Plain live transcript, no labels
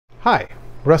Hi,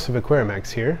 Russ of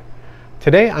Aquarimax here.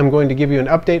 Today I'm going to give you an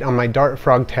update on my dart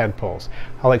frog tadpoles.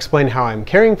 I'll explain how I'm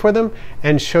caring for them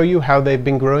and show you how they've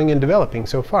been growing and developing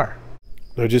so far.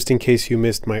 Now, just in case you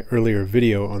missed my earlier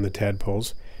video on the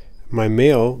tadpoles, my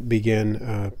male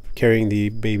began carrying the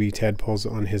baby tadpoles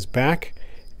on his back,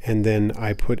 and then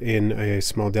I put in a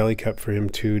small deli cup for him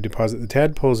to deposit the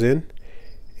tadpoles in.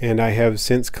 And I have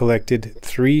since collected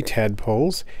 3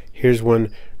 tadpoles. Here's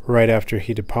one right after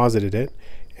he deposited it.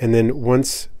 And then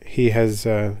once he has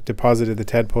deposited the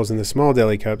tadpoles in the small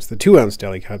deli cups, the 2-ounce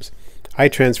deli cups, I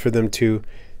transfer them to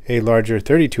a larger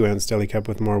 32-ounce deli cup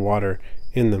with more water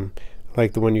in them,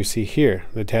 like the one you see here.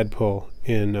 The tadpole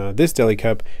in this deli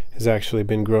cup has actually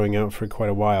been growing out for quite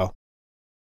a while.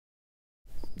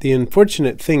 The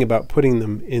unfortunate thing about putting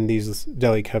them in these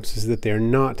deli cups is that they're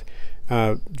not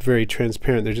very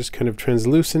transparent. They're just kind of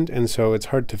translucent, and so it's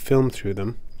hard to film through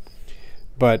them.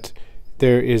 But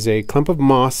there is a clump of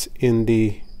moss in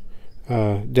the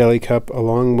deli cup,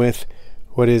 along with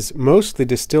what is mostly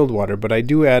distilled water, but I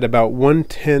do add about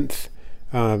 1/10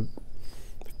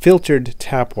 filtered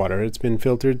tap water. It's been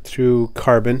filtered through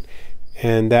carbon,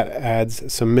 and that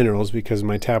adds some minerals because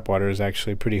my tap water is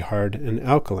actually pretty hard and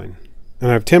alkaline.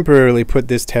 And I've temporarily put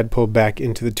this tadpole back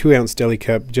into the 2-ounce deli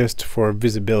cup just for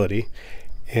visibility.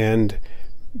 And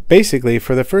basically,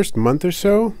 for the first month or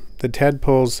so, the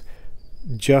tadpoles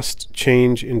just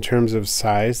change in terms of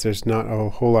size. There's not a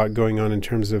whole lot going on in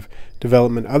terms of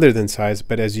development other than size,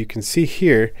 but as you can see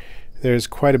here, there's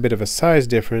quite a bit of a size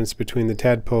difference between the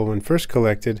tadpole when first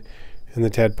collected and the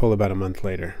tadpole about a month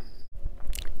later.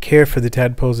 Care for the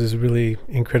tadpoles is really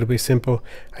incredibly simple.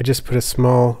 I just put a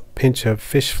small pinch of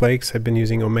fish flakes. I've been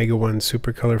using omega-1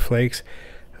 super color flakes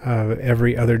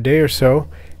every other day or so,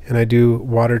 and I do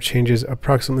water changes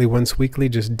approximately once weekly,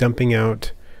 just dumping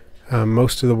out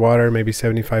most of the water, maybe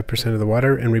 75% of the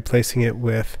water, and replacing it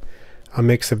with a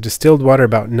mix of distilled water,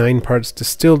 about 9 parts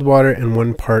distilled water and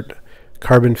 1 part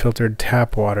carbon filtered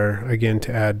tap water, again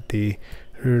to add the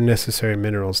necessary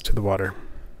minerals to the water.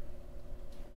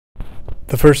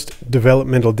 The first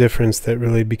developmental difference that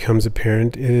really becomes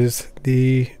apparent is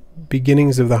the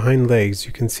beginnings of the hind legs.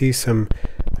 You can see some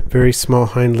very small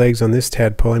hind legs on this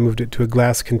tadpole. I moved it to a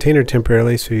glass container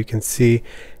temporarily so you can see,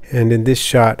 and in this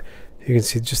shot you can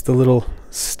see just the little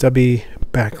stubby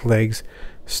back legs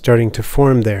starting to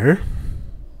form there.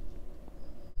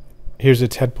 Here's a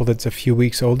tadpole that's a few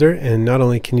weeks older, and not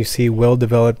only can you see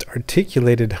well-developed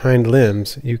articulated hind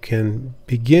limbs, you can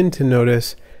begin to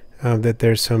notice that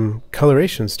there's some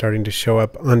coloration starting to show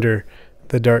up under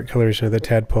the dark coloration of the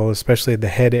tadpole, especially at the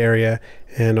head area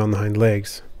and on the hind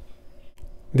legs.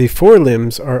 The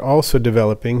forelimbs are also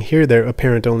developing. Here they're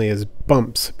apparent only as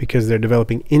bumps because they're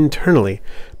developing internally,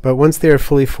 but once they are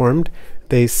fully formed,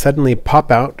 they suddenly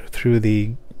pop out through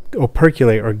the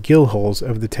operculae or gill holes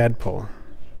of the tadpole.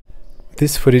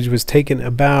 This footage was taken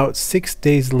about 6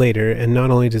 days later, and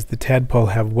not only does the tadpole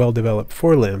have well-developed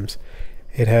forelimbs,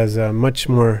 it has much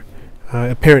more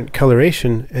apparent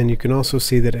coloration, and you can also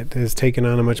see that it has taken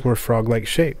on a much more frog-like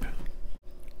shape.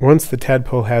 Once the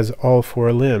tadpole has all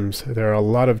 4 limbs, there are a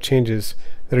lot of changes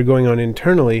that are going on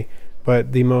internally,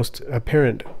 but the most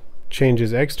apparent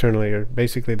changes externally are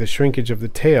basically the shrinkage of the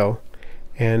tail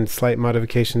and slight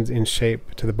modifications in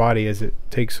shape to the body as it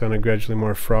takes on a gradually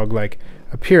more frog-like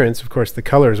appearance. Of course, the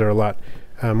colors are a lot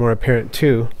more apparent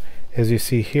too, as you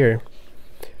see here.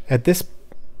 At this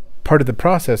part of the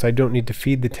process, I don't need to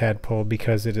feed the tadpole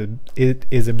because it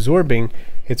is absorbing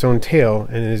its own tail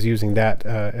and is using that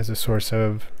as a source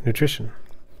of nutrition.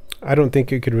 I don't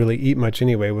think it could really eat much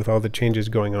anyway with all the changes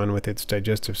going on with its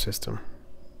digestive system.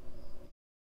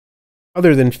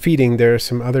 Other than feeding, there are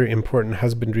some other important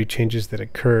husbandry changes that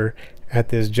occur at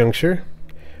this juncture.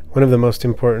 One of the most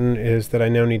important is that I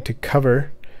now need to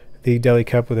cover the deli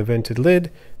cup with a vented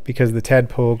lid because the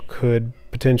tadpole could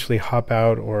potentially hop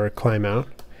out or climb out.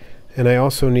 And I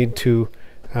also need to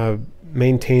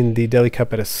maintain the deli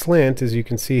cup at a slant. As you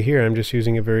can see here, I'm just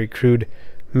using a very crude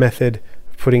method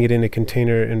of putting it in a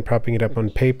container and propping it up on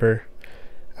paper.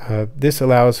 This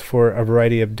allows for a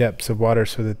variety of depths of water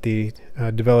so that the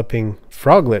developing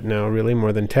froglet, now really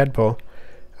more than tadpole,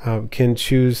 can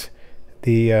choose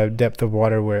the depth of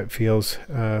water where it feels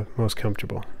most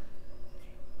comfortable.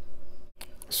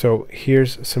 So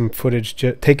here's some footage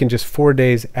taken just 4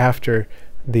 days after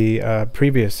the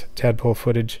previous tadpole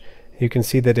footage. You can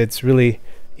see that it's really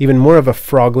even more of a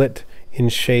froglet in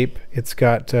shape. It's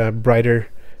got brighter,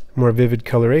 more vivid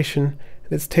coloration,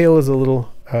 and its tail is a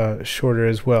little shorter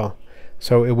as well.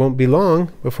 So it won't be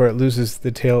long before it loses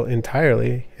the tail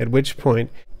entirely, at which point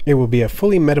it will be a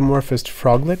fully metamorphosed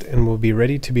froglet and will be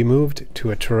ready to be moved to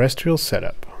a terrestrial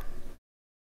setup.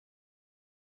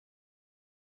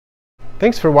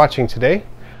 Thanks for watching today.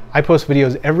 I post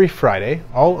videos every Friday,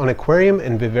 all on aquarium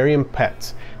and vivarium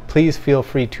pets. Please feel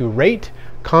free to rate,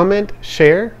 comment,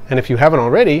 share, and if you haven't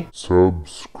already,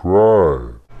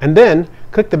 subscribe. And then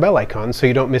click the bell icon so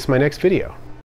you don't miss my next video.